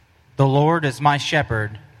The Lord is my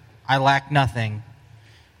shepherd, I lack nothing.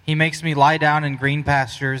 He makes me lie down in green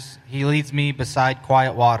pastures. He leads me beside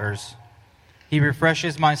quiet waters. He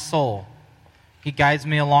refreshes my soul. He guides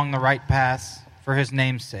me along the right paths for his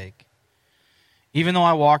name's sake. Even though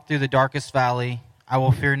I walk through the darkest valley, I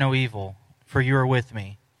will fear no evil, for you are with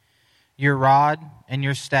me. Your rod and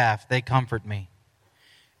your staff, they comfort me.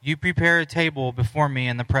 You prepare a table before me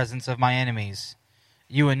in the presence of my enemies.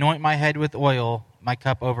 You anoint my head with oil, my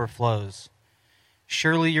cup overflows.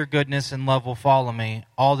 Surely your goodness and love will follow me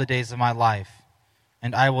all the days of my life,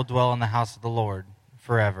 and I will dwell in the house of the Lord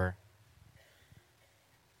forever.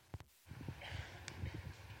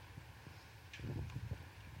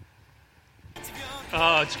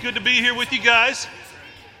 It's good to be here with you guys.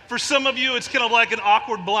 For some of you, it's kind of like an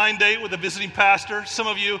awkward blind date with a visiting pastor. Some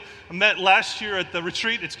of you I met last year at the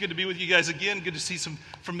retreat. It's good to be with you guys again. Good to see some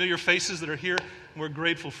familiar faces that are here. We're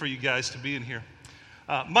grateful for you guys to be in here.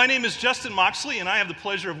 My name is Justin Moxley, and I have the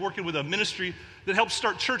pleasure of working with a ministry that helps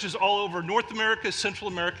start churches all over North America, Central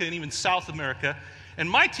America, and even South America. And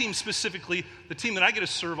my team specifically, the team that I get to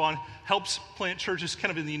serve on, helps plant churches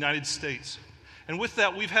kind of in the United States. And with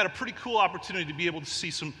that, we've had a pretty cool opportunity to be able to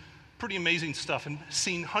see some pretty amazing stuff and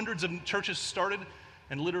seen hundreds of churches started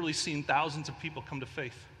and literally seen thousands of people come to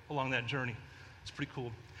faith along that journey. It's pretty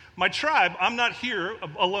cool. My tribe, I'm not here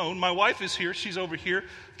alone. My wife is here. She's over here,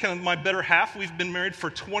 kind of my better half. We've been married for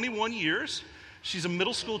 21 years. She's a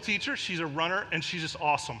middle school teacher. She's a runner, and she's just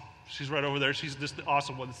awesome. She's right over there. She's just the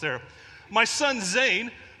awesome one that's there. My son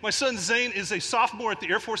Zane is a sophomore at the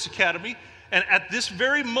Air Force Academy, and at this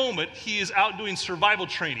very moment, he is out doing survival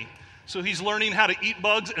training. So he's learning how to eat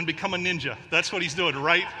bugs and become a ninja. That's what he's doing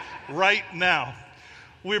right now.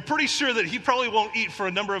 We're pretty sure that he probably won't eat for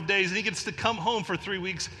a number of days, and he gets to come home for 3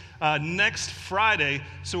 weeks next Friday.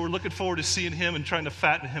 So we're looking forward to seeing him and trying to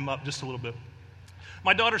fatten him up just a little bit.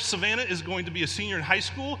 My daughter Savannah is going to be a senior in high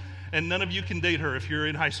school, and none of you can date her if you're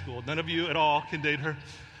in high school. None of you at all can date her.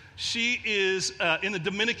 She is in the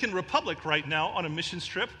Dominican Republic right now on a missions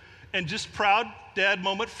trip, and just proud dad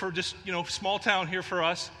moment for just, small town here for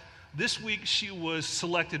us. This week she was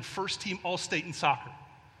selected first team All-State in soccer.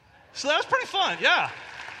 So that was pretty fun, yeah.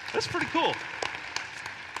 That's pretty cool.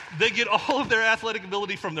 They get all of their athletic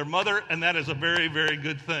ability from their mother, and that is a very, very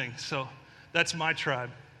good thing. So that's my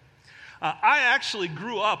tribe. I actually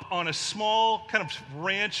grew up on a small kind of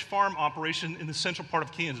ranch farm operation in the central part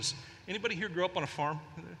of Kansas. Anybody here grew up on a farm?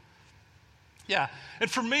 Yeah.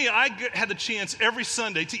 And for me, I had the chance every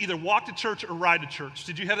Sunday to either walk to church or ride to church.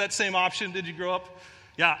 Did you have that same option? Did you grow up?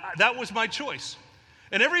 Yeah, that was my choice.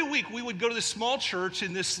 And every week we would go to this small church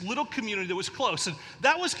in this little community that was close. And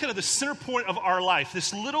that was kind of the center point of our life,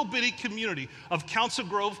 this little bitty community of Council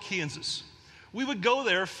Grove, Kansas. We would go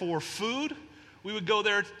there for food. We would go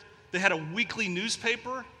there. They had a weekly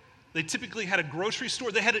newspaper. They typically had a grocery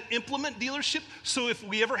store. They had an implement dealership. So if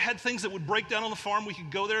we ever had things that would break down on the farm, we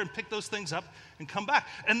could go there and pick those things up and come back.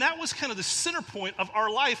 And that was kind of the center point of our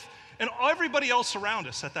life and everybody else around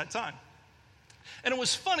us at that time. And it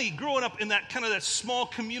was funny growing up in that kind of that small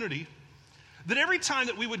community that every time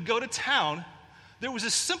that we would go to town, there was a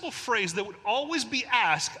simple phrase that would always be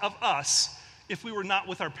asked of us if we were not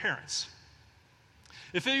with our parents.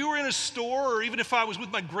 If you were in a store, or even if I was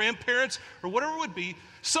with my grandparents or whatever it would be,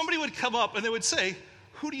 somebody would come up and they would say,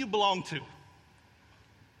 "Who do you belong to?"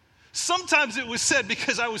 Sometimes it was said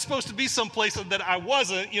because I was supposed to be someplace that I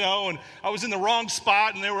wasn't, and I was in the wrong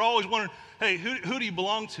spot, and they were always wondering, "Hey, who do you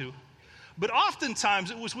belong to?" But oftentimes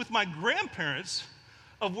it was with my grandparents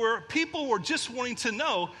of where people were just wanting to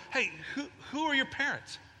know, "Hey, who are your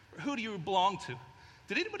parents? Or who do you belong to?"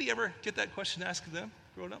 Did anybody ever get that question asked of them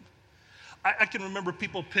growing up? I can remember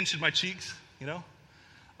people pinching my cheeks,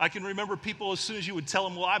 I can remember people, as soon as you would tell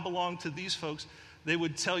them, "Well, I belong to these folks," they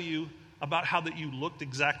would tell you about how that you looked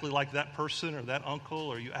exactly like that person or that uncle,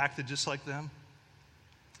 or you acted just like them.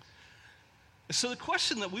 So the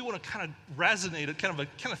question that we want to kind of resonate, kind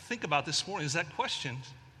of think about this morning is that question: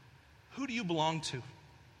 who do you belong to?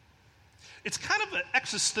 It's kind of an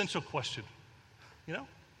existential question,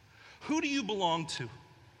 Who do you belong to?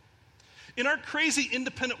 In our crazy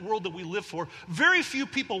independent world that we live for, very few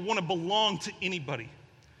people want to belong to anybody.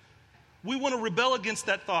 We want to rebel against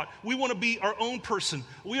that thought. We want to be our own person.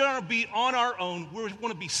 We want to be on our own. We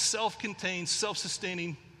want to be self-contained,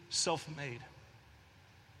 self-sustaining, self-made.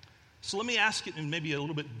 So let me ask it in maybe a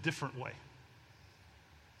little bit different way.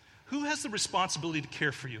 Who has the responsibility to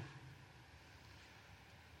care for you,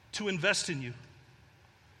 to invest in you,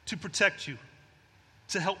 to protect you,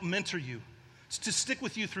 to help mentor you, to stick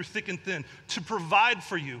with you through thick and thin, to provide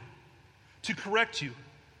for you, to correct you?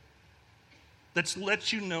 that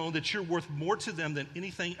lets you know that you're worth more to them than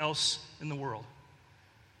anything else in the world.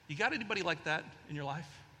 You got anybody like that in your life?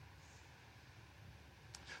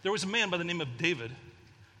 There was a man by the name of David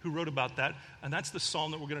who wrote about that, and that's the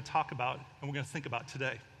psalm that we're going to talk about and we're going to think about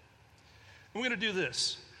today. And we're going to do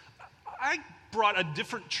this. I brought a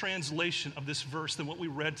different translation of this verse than what we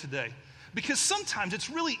read today, because sometimes it's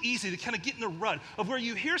really easy to kind of get in a rut of where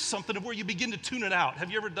you hear something of where you begin to tune it out. Have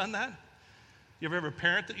you ever done that? You ever have a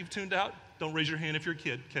parent that you've tuned out? Don't raise your hand if you're a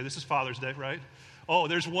kid. Okay, this is Father's Day, right? Oh,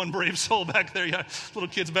 there's one brave soul back there. Yeah, little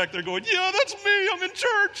kids back there going, yeah, that's me. I'm in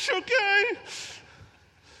church, okay?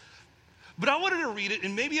 But I wanted to read it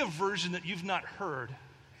in maybe a version that you've not heard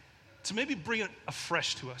to maybe bring it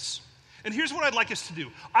afresh to us. And here's what I'd like us to do.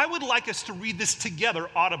 I would like us to read this together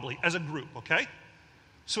audibly as a group, okay?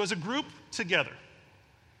 So as a group, together.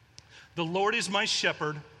 The Lord is my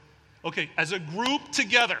shepherd. Okay, as a group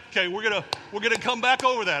together. Okay, we're gonna come back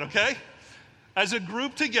over that, okay? As a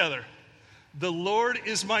group together. The Lord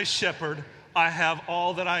is my shepherd. I have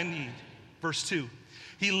all that I need. Verse 2.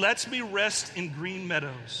 He lets me rest in green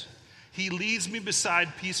meadows. He leads me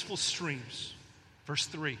beside peaceful streams. Verse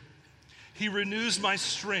 3. He renews my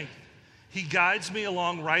strength. He guides me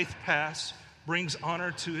along right paths, brings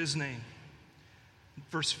honor to his name.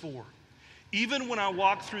 Verse 4. Even when I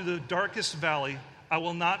walk through the darkest valley, I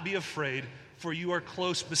will not be afraid, for you are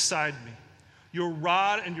close beside me. Your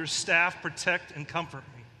rod and your staff protect and comfort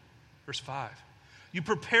me. Verse 5. You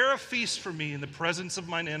prepare a feast for me in the presence of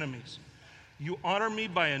mine enemies. You honor me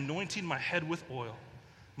by anointing my head with oil.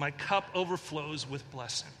 My cup overflows with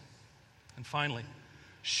blessing. And finally,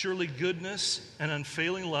 surely goodness and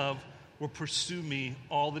unfailing love will pursue me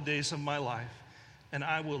all the days of my life, and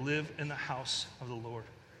I will live in the house of the Lord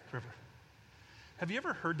forever. Have you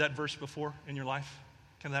ever heard that verse before in your life?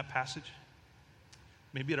 Kind of that passage?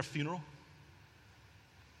 Maybe at a funeral?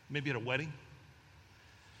 Maybe at a wedding?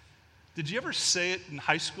 Did you ever say it in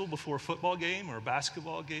high school before a football game or a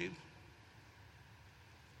basketball game?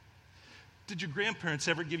 Did your grandparents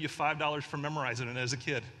ever give you $5 for memorizing it as a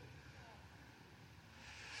kid?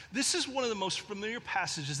 This is one of the most familiar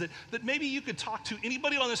passages that maybe you could talk to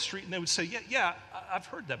anybody on the street and they would say, yeah, I've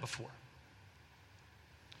heard that before.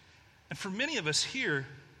 And for many of us here,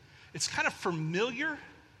 it's kind of familiar,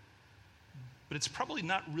 but it's probably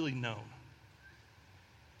not really known.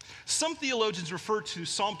 Some theologians refer to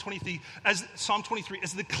Psalm 23 as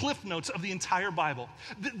the cliff notes of the entire Bible.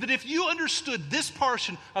 That if you understood this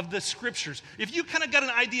portion of the scriptures, if you kind of got an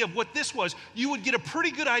idea of what this was, you would get a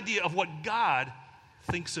pretty good idea of what God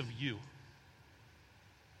thinks of you.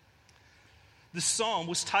 This psalm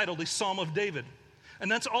was titled a Psalm of David,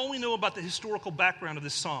 and that's all we know about the historical background of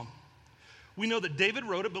this psalm. We know that David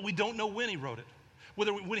wrote it, but we don't know when he wrote it,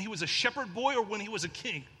 whether when he was a shepherd boy or when he was a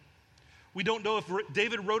king. We don't know if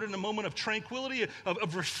David wrote it in a moment of tranquility,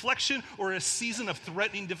 of reflection, or a season of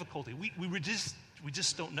threatening difficulty. We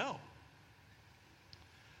just don't know.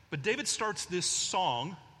 But David starts this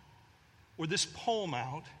song or this poem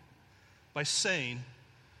out by saying,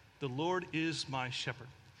 the Lord is my shepherd.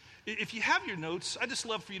 If you have your notes, I'd just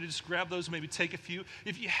love for you to just grab those, maybe take a few.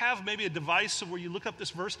 If you have maybe a device where you look up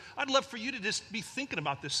this verse, I'd love for you to just be thinking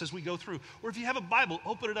about this as we go through. Or if you have a Bible,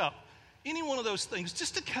 open it up. Any one of those things,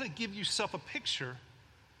 just to kind of give yourself a picture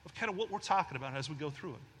of kind of what we're talking about as we go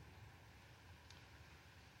through it.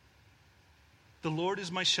 The Lord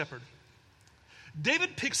is my shepherd.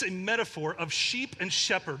 David picks a metaphor of sheep and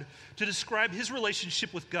shepherd to describe his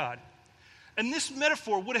relationship with God. And this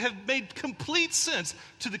metaphor would have made complete sense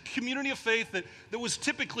to the community of faith that was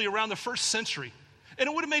typically around the first century. And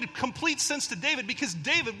it would have made complete sense to David because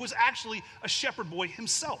David was actually a shepherd boy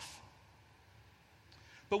himself.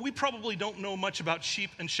 But we probably don't know much about sheep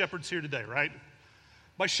and shepherds here today, right?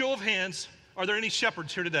 By show of hands, are there any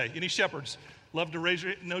shepherds here today? Any shepherds? Love to raise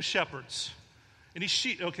your hand. No shepherds. Any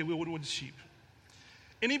sheep? Okay, what is sheep?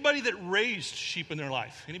 Anybody that raised sheep in their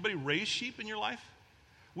life? Anybody raised sheep in your life?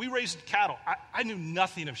 We raised cattle. I knew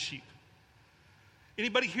nothing of sheep.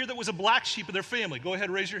 Anybody here that was a black sheep in their family? Go ahead,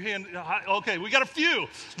 raise your hand. Okay, we got a few.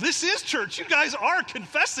 This is church. You guys are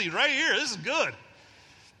confessing right here. This is good.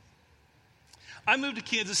 I moved to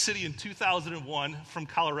Kansas City in 2001 from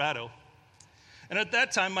Colorado. And at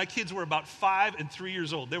that time, my kids were about 5 and 3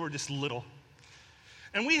 years old. They were just little.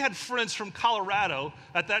 And we had friends from Colorado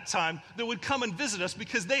at that time that would come and visit us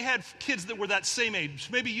because they had kids that were that same age.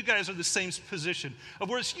 Maybe you guys are the same position. Of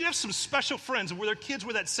where you have some special friends where their kids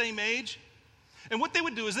were that same age. And what they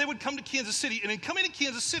would do is they would come to Kansas City. And in coming to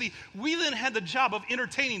Kansas City, we then had the job of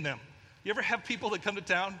entertaining them. You ever have people that come to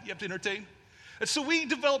town you have to entertain? And so we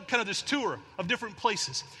developed kind of this tour of different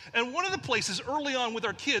places. And one of the places early on with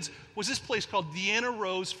our kids was this place called Deanna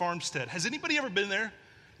Rose Farmstead. Has anybody ever been there?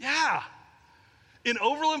 Yeah. In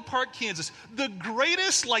Overland Park, Kansas. The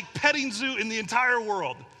greatest petting zoo in the entire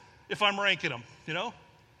world, if I'm ranking them, you know?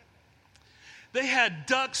 They had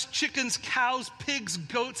ducks, chickens, cows, pigs,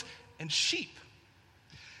 goats, and sheep.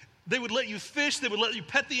 They would let you fish. They would let you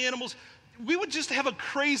pet the animals. We would just have a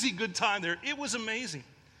crazy good time there. It was amazing.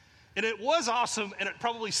 And it was awesome, and it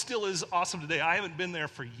probably still is awesome today. I haven't been there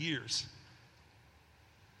for years.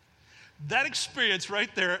 That experience right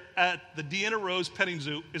there at the Deanna Rose Petting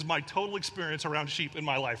Zoo is my total experience around sheep in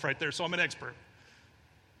my life right there, so I'm an expert.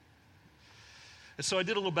 And so I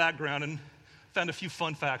did a little background and found a few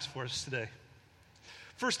fun facts for us today.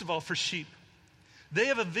 First of all, for sheep, they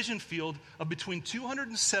have a vision field of between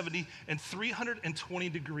 270 and 320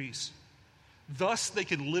 degrees. Thus, they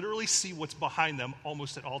can literally see what's behind them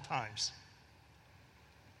almost at all times.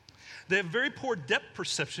 They have very poor depth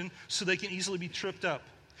perception, so they can easily be tripped up.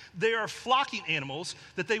 They are flocking animals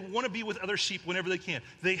that they want to be with other sheep whenever they can.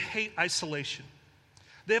 They hate isolation.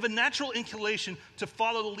 They have a natural inclination to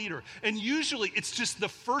follow the leader, and usually it's just the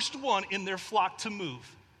first one in their flock to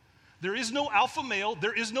move. There is no alpha male.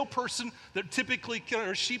 There is no person that typically,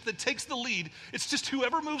 or sheep that takes the lead. It's just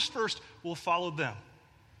whoever moves first will follow them.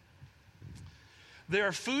 They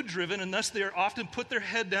are food driven, and thus they are often put their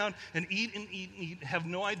head down and eat and eat and eat, have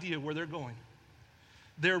no idea where they're going.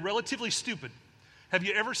 They're relatively stupid. Have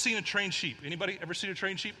you ever seen a trained sheep? Anybody ever seen a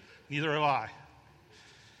trained sheep? Neither have I.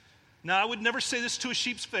 Now, I would never say this to a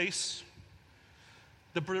sheep's face.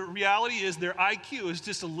 The reality is their IQ is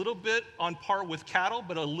just a little bit on par with cattle,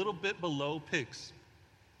 but a little bit below pigs.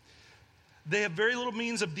 They have very little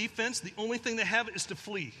means of defense. The only thing they have is to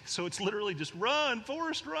flee. So it's literally just run,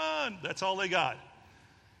 Forrest, run. That's all they got.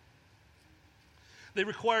 They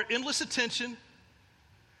require endless attention,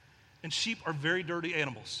 and sheep are very dirty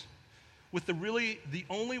animals. The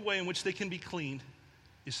only way in which they can be cleaned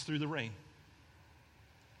is through the rain.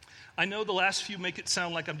 I know the last few make it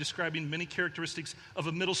sound like I'm describing many characteristics of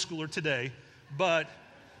a middle schooler today, but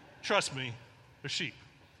trust me, they're sheep.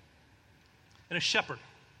 And a shepherd.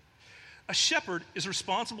 A shepherd is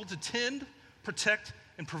responsible to tend, protect,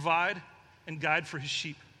 and provide and guide for his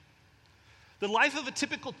sheep. The life of a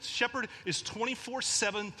typical shepherd is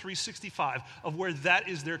 24/7, 365, of where that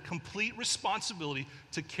is their complete responsibility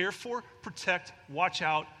to care for, protect, watch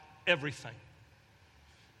out, everything.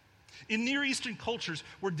 In Near Eastern cultures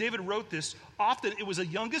where David wrote this, often it was a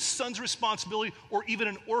youngest son's responsibility or even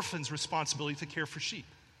an orphan's responsibility to care for sheep.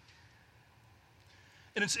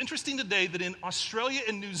 And it's interesting today that in Australia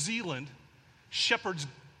and New Zealand, shepherds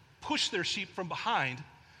push their sheep from behind.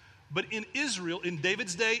 But in Israel, in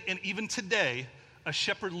David's day, and even today, a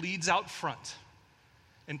shepherd leads out front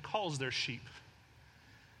and calls their sheep.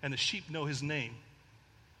 And the sheep know his name.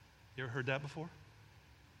 You ever heard that before?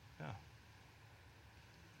 Yeah.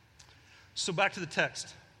 So back to the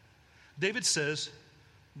text. David says,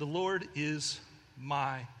 "The Lord is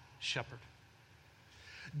my shepherd."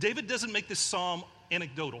 David doesn't make this psalm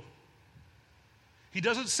anecdotal. He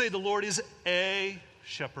doesn't say the Lord is a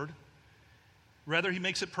shepherd. Rather, he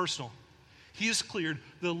makes it personal. He is clear,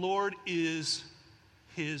 the Lord is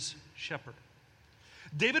his shepherd.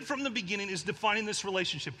 David, from the beginning, is defining this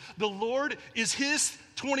relationship. The Lord is his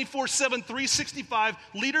 24/7, 365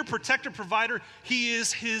 leader, protector, provider. He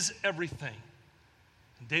is his everything.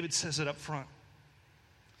 And David says it up front.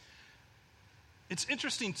 It's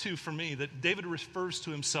interesting, too, for me, that David refers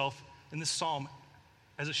to himself in this psalm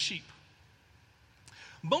as a sheep.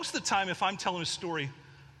 Most of the time, if I'm telling a story,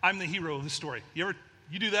 I'm the hero of the story. You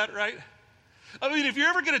do that, right? I mean, if you're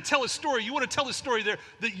ever going to tell a story, you want to tell a story there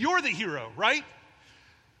that you're the hero, right?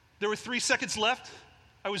 There were 3 seconds left.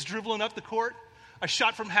 I was dribbling up the court. I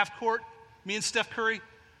shot from half court. Me and Steph Curry,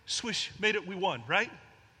 swish, made it, we won, right?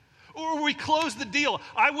 Or we closed the deal.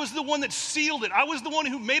 I was the one that sealed it. I was the one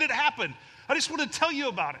who made it happen. I just want to tell you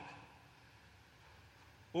about it.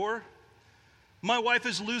 Or my wife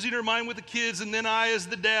is losing her mind with the kids, and then I, as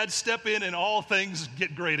the dad, step in and all things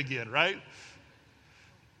get great again, right?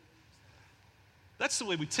 That's the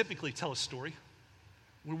way we typically tell a story.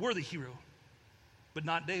 We're the hero, but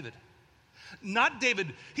not David. Not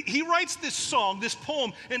David. He writes this song, this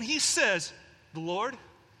poem, and he says, the Lord,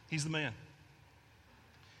 he's the man.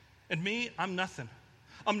 And me, I'm nothing.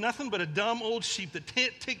 I'm nothing but a dumb old sheep that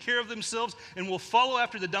can't take care of themselves and will follow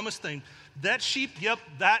after the dumbest thing. That sheep, yep,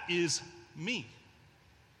 that is me.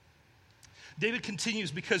 David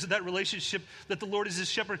continues because of that relationship that the Lord is his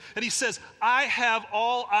shepherd, and he says, I have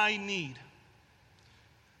all I need.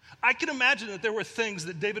 I can imagine that there were things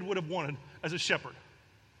that David would have wanted as a shepherd.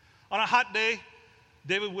 On a hot day,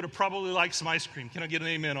 David would have probably liked some ice cream. Can I get an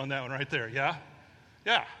amen on that one right there? Yeah?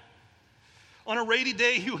 Yeah. On a rainy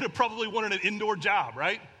day, he would have probably wanted an indoor job,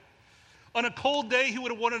 right? On a cold day, he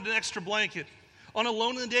would have wanted an extra blanket. On a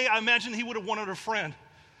lonely day, I imagine he would have wanted a friend.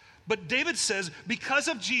 But David says, because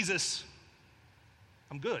of Jesus,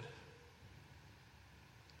 I'm good.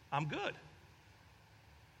 I'm good.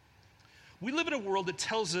 We live in a world that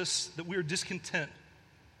tells us that we are discontent.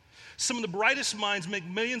 Some of the brightest minds make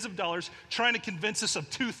millions of dollars trying to convince us of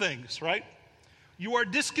two things, right? You are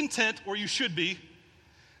discontent, or you should be.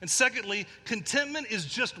 And secondly, contentment is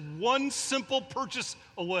just one simple purchase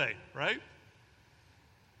away, right?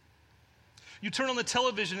 You turn on the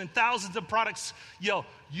television and thousands of products yell,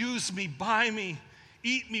 use me, buy me,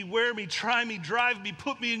 eat me, wear me, try me, drive me,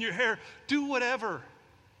 put me in your hair, do whatever.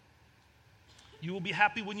 You will be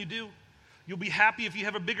happy when you do. You'll be happy if you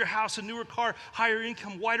have a bigger house, a newer car, higher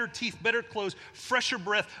income, whiter teeth, better clothes, fresher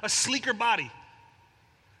breath, a sleeker body.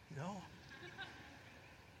 You know?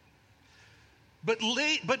 But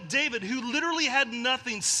David, who literally had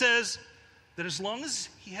nothing, says that as long as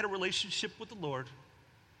he had a relationship with the Lord,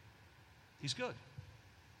 he's good.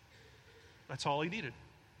 That's all he needed.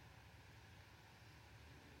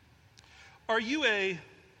 Are you a,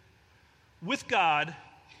 with God,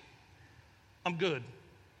 I'm good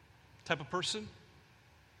type of person?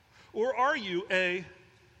 Or are you a,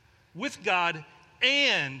 with God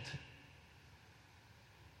and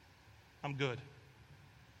I'm good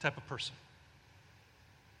type of person?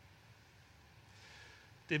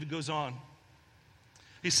 David goes on.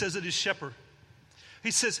 He says that his shepherd.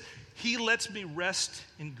 He says, he lets me rest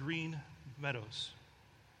in green meadows.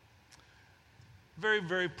 Very,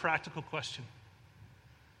 very practical question.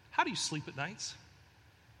 How do you sleep at nights?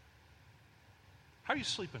 How are you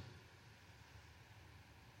sleeping?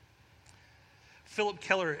 Philip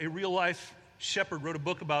Keller, a real-life shepherd, wrote a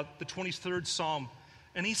book about the 23rd Psalm,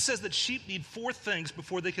 and he says that sheep need 4 things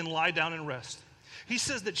before they can lie down and rest. He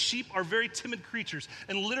says that sheep are very timid creatures,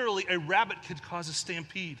 and literally a rabbit could cause a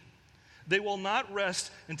stampede. They will not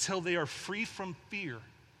rest until they are free from fear.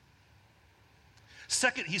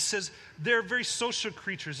 Second, he says they're very social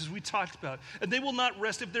creatures, as we talked about, and they will not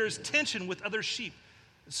rest if there is tension with other sheep.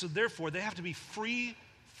 So therefore, they have to be free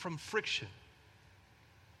from friction.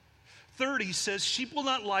 Third, he says sheep will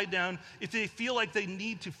not lie down if they feel like they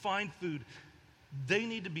need to find food. They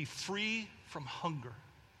need to be free from hunger.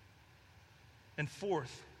 And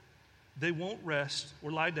fourth, they won't rest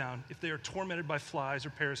or lie down if they are tormented by flies or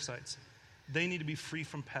parasites. They need to be free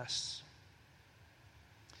from pests.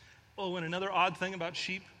 Oh, and another odd thing about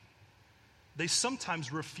sheep, they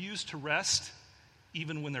sometimes refuse to rest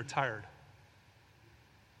even when they're tired.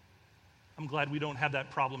 I'm glad we don't have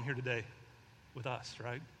that problem here today with us,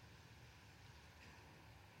 right?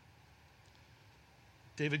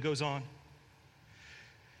 David goes on.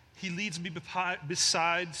 He leads me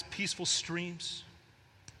beside peaceful streams.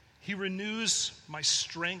 He renews my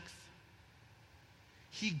strength.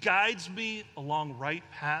 He guides me along right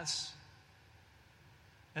paths.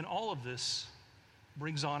 And all of this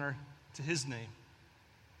brings honor to his name.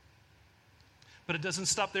 But it doesn't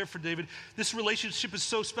stop there for David. This relationship is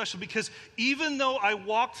so special because even though I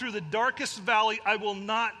walk through the darkest valley, I will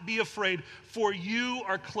not be afraid, for you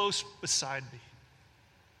are close beside me.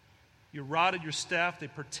 Your rod and your staff, they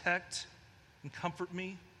protect and comfort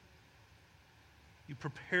me. You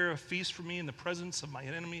prepare a feast for me in the presence of my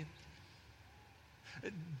enemy.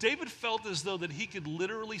 David felt as though that he could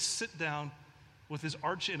literally sit down with his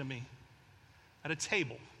arch enemy at a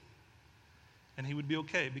table and he would be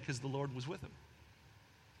okay because the Lord was with him.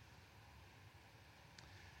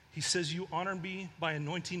 He says, you honor me by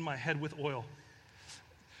anointing my head with oil.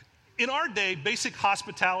 In our day, basic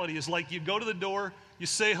hospitality is like you go to the door, you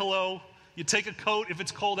say hello, you take a coat if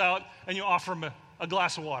it's cold out, and you offer them a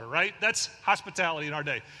glass of water, right? That's hospitality in our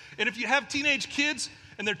day. And if you have teenage kids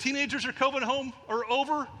and their teenagers are coming home or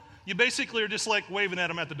over, you basically are just like waving at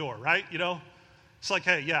them at the door, right? You know? It's like,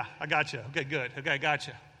 hey, yeah, I got you. Okay, good. Okay, I got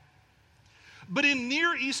you. But in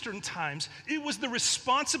Near Eastern times, it was the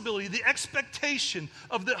responsibility, the expectation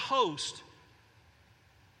of the host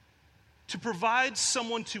to provide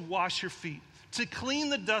someone to wash your feet, to clean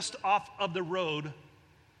the dust off of the road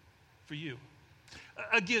for you.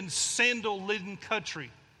 Again, sandal-laden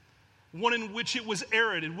country, one in which it was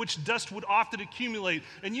arid, in which dust would often accumulate.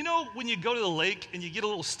 And you know when you go to the lake and you get a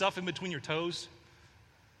little stuff in between your toes?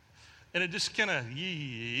 And it just kind of,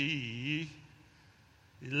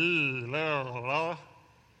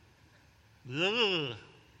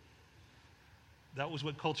 that was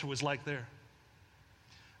what culture was like there.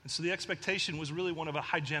 And so the expectation was really one of a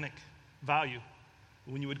hygienic value.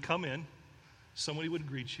 When you would come in, somebody would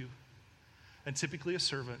greet you. and typically a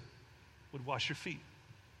servant, would wash your feet.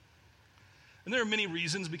 And there are many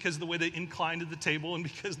reasons, because of the way they inclined to the table and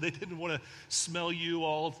because they didn't want to smell you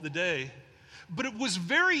all of the day. But it was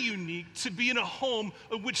very unique to be in a home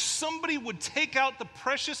in which somebody would take out the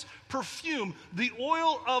precious perfume, the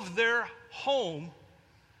oil of their home,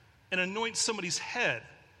 and anoint somebody's head.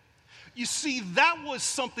 You see, that was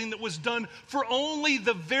something that was done for only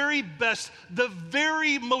the very best, the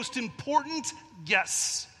very most important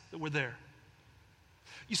guests that were there.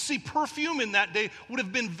 You see, perfume in that day would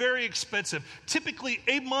have been very expensive, typically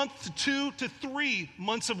a month to 2 to 3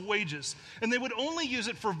 months of wages. And they would only use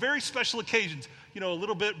it for very special occasions, a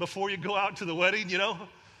little bit before you go out to the wedding,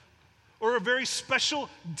 or a very special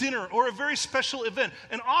dinner or a very special event.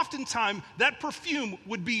 And oftentimes, that perfume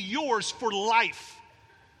would be yours for life.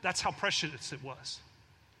 That's how precious it was.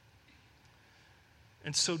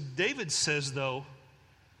 And so David says, though,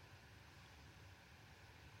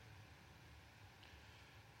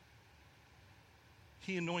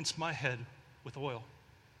 he anoints my head with oil.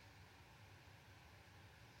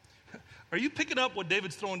 Are you picking up what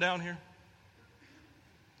David's throwing down here?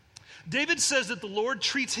 David says that the Lord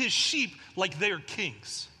treats his sheep like they're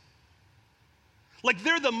kings. Like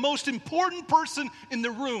they're the most important person in the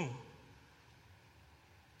room.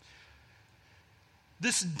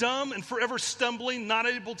 This dumb and forever stumbling, not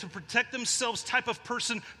able to protect themselves type of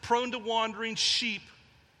person, prone to wandering sheep,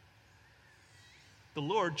 the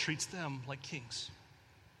Lord treats them like kings.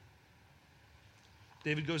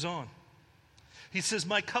 David goes on. He says,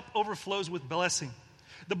 my cup overflows with blessing.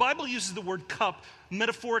 The Bible uses the word cup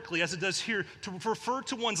metaphorically, as it does here, to refer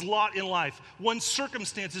to one's lot in life, one's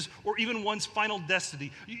circumstances, or even one's final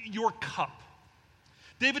destiny. Your cup.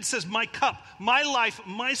 David says, my cup, my life,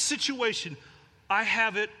 my situation, I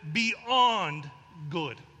have it beyond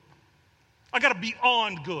good. I got it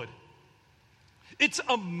beyond good. It's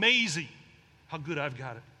amazing how good I've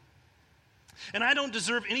got it. And I don't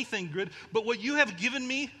deserve anything good, but what you have given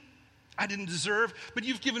me, I didn't deserve, but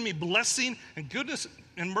you've given me blessing and goodness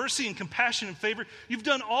and mercy and compassion and favor. You've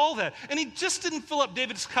done all that. And he just didn't fill up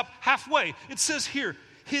David's cup halfway. It says here,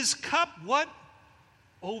 his cup, what?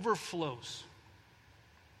 Overflows.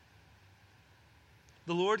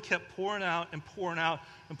 The Lord kept pouring out and pouring out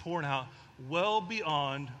and pouring out, well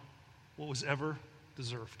beyond what was ever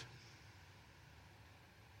deserved.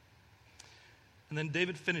 And then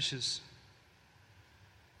David finishes,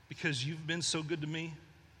 because you've been so good to me,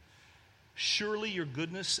 surely your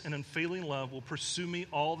goodness and unfailing love will pursue me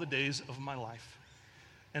all the days of my life,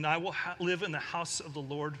 and I will live in the house of the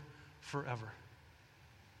Lord forever.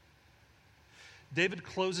 David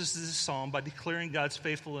closes this psalm by declaring God's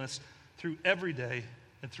faithfulness through every day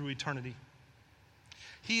and through eternity.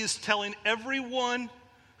 He is telling everyone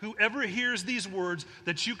who ever hears these words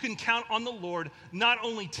that you can count on the Lord not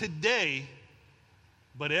only today,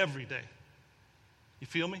 but every day. You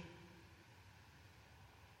feel me?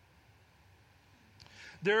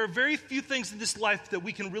 There are very few things in this life that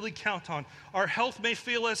we can really count on. Our health may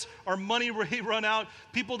fail us, our money may run out,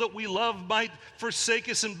 people that we love might forsake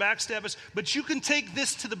us and backstab us, but you can take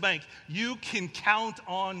this to the bank. You can count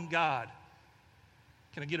on God.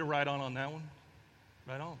 Can I get a right on that one?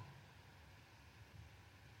 Right on.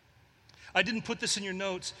 I didn't put this in your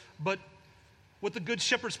notes, but what the Good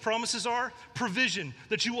Shepherd's promises are: provision,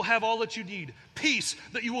 that you will have all that you need; peace,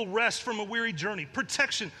 that you will rest from a weary journey;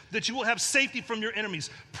 protection, that you will have safety from your enemies;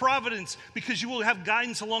 providence, because you will have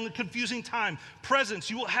guidance along a confusing time; presence,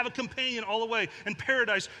 you will have a companion all the way; and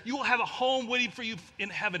paradise, you will have a home waiting for you in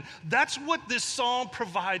heaven. That's what this psalm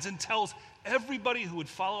provides and tells everybody who would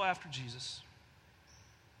follow after Jesus.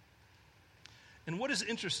 And what is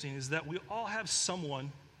interesting is that we all have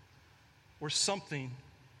someone or something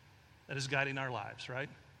that is guiding our lives, right?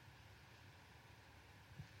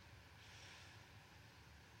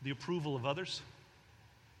 The approval of others.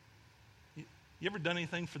 You ever done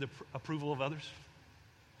anything for the approval of others?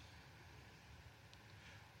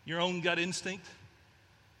 Your own gut instinct?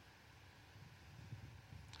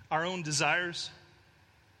 Our own desires?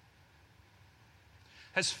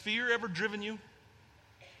 Has fear ever driven you?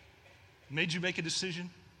 Made you make a decision?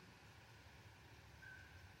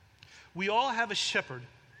 We all have a shepherd.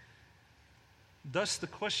 Thus, the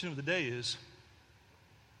question of the day is,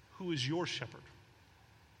 who is your shepherd?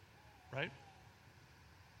 Right?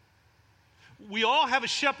 We all have a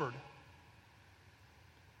shepherd.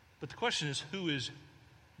 But the question is, who is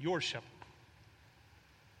your shepherd?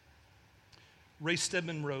 Ray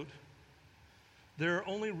Stedman wrote, there are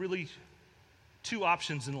only really two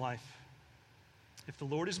options in life. If the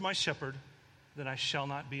Lord is my shepherd, then I shall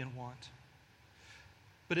not be in want.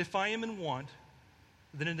 But if I am in want,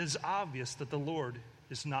 then it is obvious that the Lord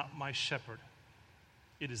is not my shepherd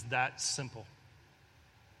It is that simple.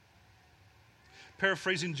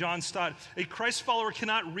 Paraphrasing John Stott, a Christ follower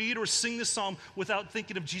cannot read or sing this psalm without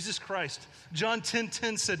thinking of Jesus Christ. John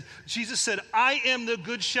 10:10 said, Jesus said, I am the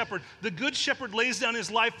good shepherd. The good shepherd lays down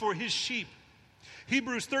his life for his sheep.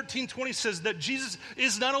 Hebrews 13:20 says that Jesus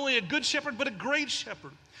is not only a good shepherd, but a great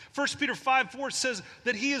shepherd. 1 Peter 5:4 says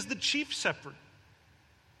that he is the chief shepherd.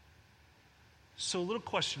 So a little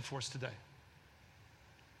question for us today.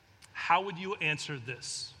 How would you answer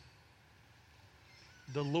this?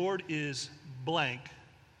 The Lord is blank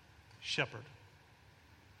shepherd.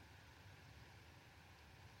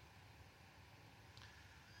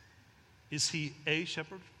 Is he a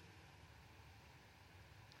shepherd?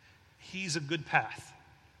 He's a good path.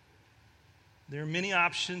 There are many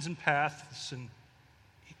options and paths, and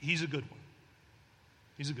he's a good one.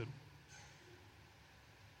 He's a good one.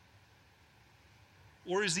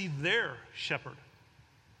 Or is he their shepherd?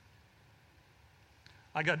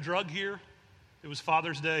 I got drug here. It was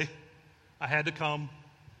Father's Day. I had to come.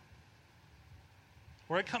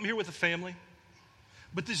 Or I come here with a family.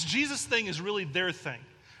 But this Jesus thing is really their thing.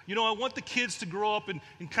 You know, I want the kids to grow up in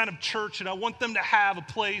kind of church, and I want them to have a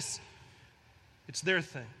place. It's their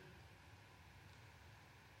thing.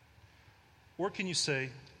 Or can you say,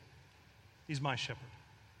 he's my shepherd?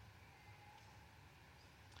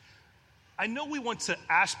 I know we want to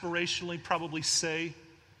aspirationally probably say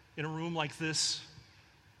in a room like this,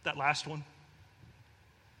 that last one.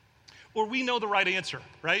 Or we know the right answer,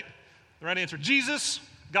 right? The right answer. Jesus,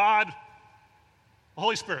 God, the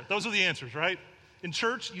Holy Spirit. Those are the answers, right? In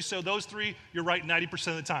church, you say those three, you're right 90%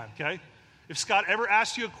 of the time, okay? If Scott ever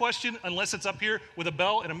asks you a question, unless it's up here with a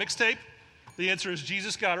bell and a mixtape, the answer is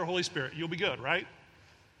Jesus, God, or Holy Spirit. You'll be good, right?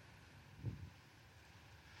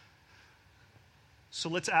 So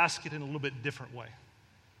let's ask it in a little bit different way.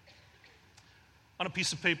 On a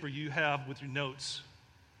piece of paper you have with your notes,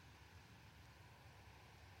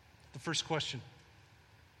 the first question,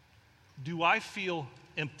 do I feel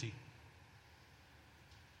empty?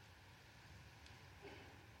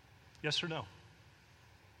 Yes or no?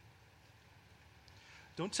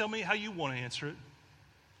 Don't tell me how you want to answer it.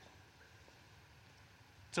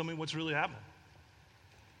 Tell me what's really happening.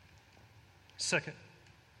 Second,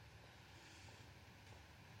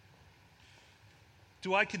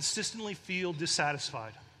 do I consistently feel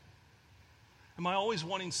dissatisfied? Am I always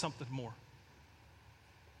wanting something more?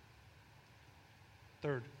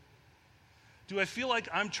 Third, do I feel like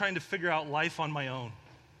I'm trying to figure out life on my own?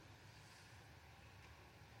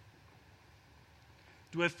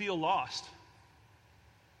 Do I feel lost?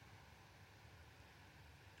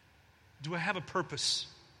 Do I have a purpose?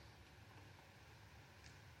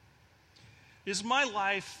 Is my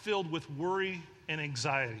life filled with worry and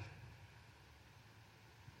anxiety?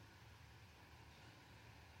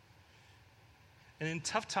 And in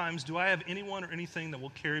tough times, do I have anyone or anything that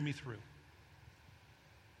will carry me through?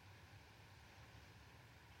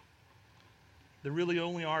 There really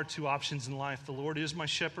only are two options in life. The Lord is my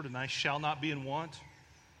shepherd, and I shall not be in want.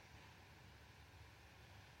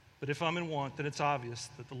 But if I'm in want, then it's obvious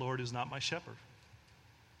that the Lord is not my shepherd.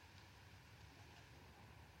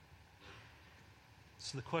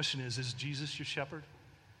 So the question is Jesus your shepherd?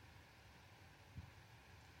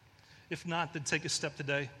 If not, then take a step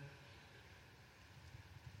today.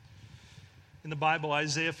 In the Bible,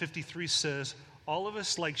 Isaiah 53 says, all of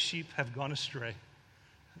us like sheep have gone astray.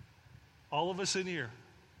 All of us in here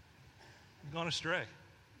have gone astray.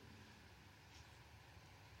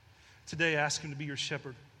 Today, ask him to be your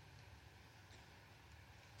shepherd.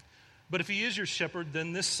 But if he is your shepherd,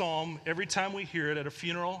 then this psalm, every time we hear it at a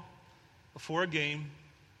funeral, before a game,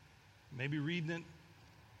 maybe reading it,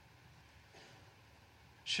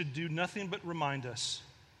 should do nothing but remind us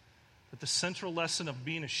that the central lesson of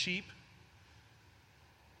being a sheep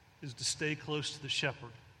is to stay close to the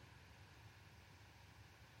shepherd.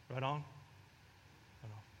 Right on?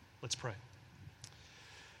 Right on. Let's pray.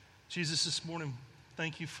 Jesus, this morning,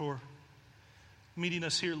 thank you for meeting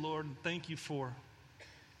us here, Lord, and thank you for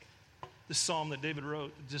this psalm that David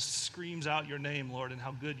wrote that just screams out your name, Lord, and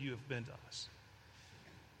how good you have been to us.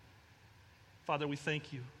 Father, we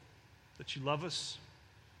thank you that you love us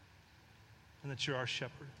and that you're our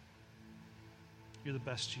shepherd. You're the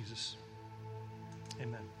best, Jesus.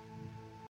 Amen.